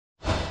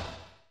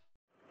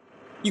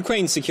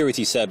Ukraine's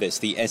security service,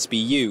 the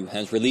SBU,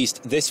 has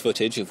released this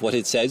footage of what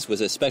it says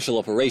was a special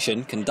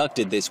operation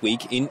conducted this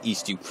week in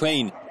East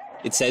Ukraine.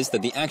 It says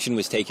that the action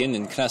was taken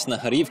in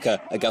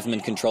Krasnohorivka, a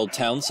government-controlled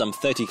town some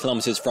 30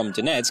 kilometers from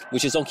Donetsk,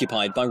 which is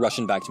occupied by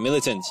Russian-backed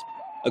militants.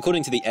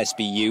 According to the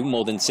SBU,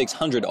 more than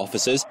 600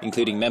 officers,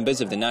 including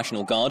members of the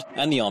National Guard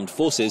and the armed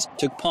forces,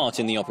 took part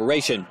in the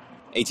operation.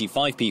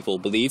 85 people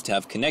believed to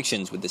have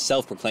connections with the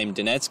self-proclaimed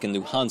Donetsk and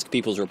Luhansk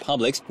People's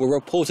Republics were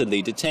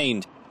reportedly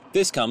detained.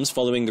 This comes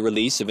following the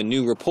release of a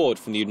new report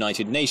from the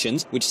United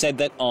Nations, which said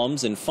that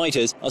arms and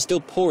fighters are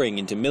still pouring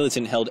into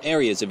militant-held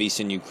areas of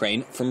eastern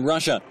Ukraine from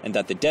Russia, and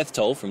that the death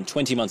toll from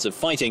 20 months of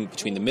fighting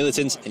between the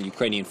militants and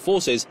Ukrainian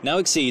forces now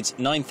exceeds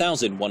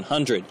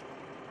 9,100.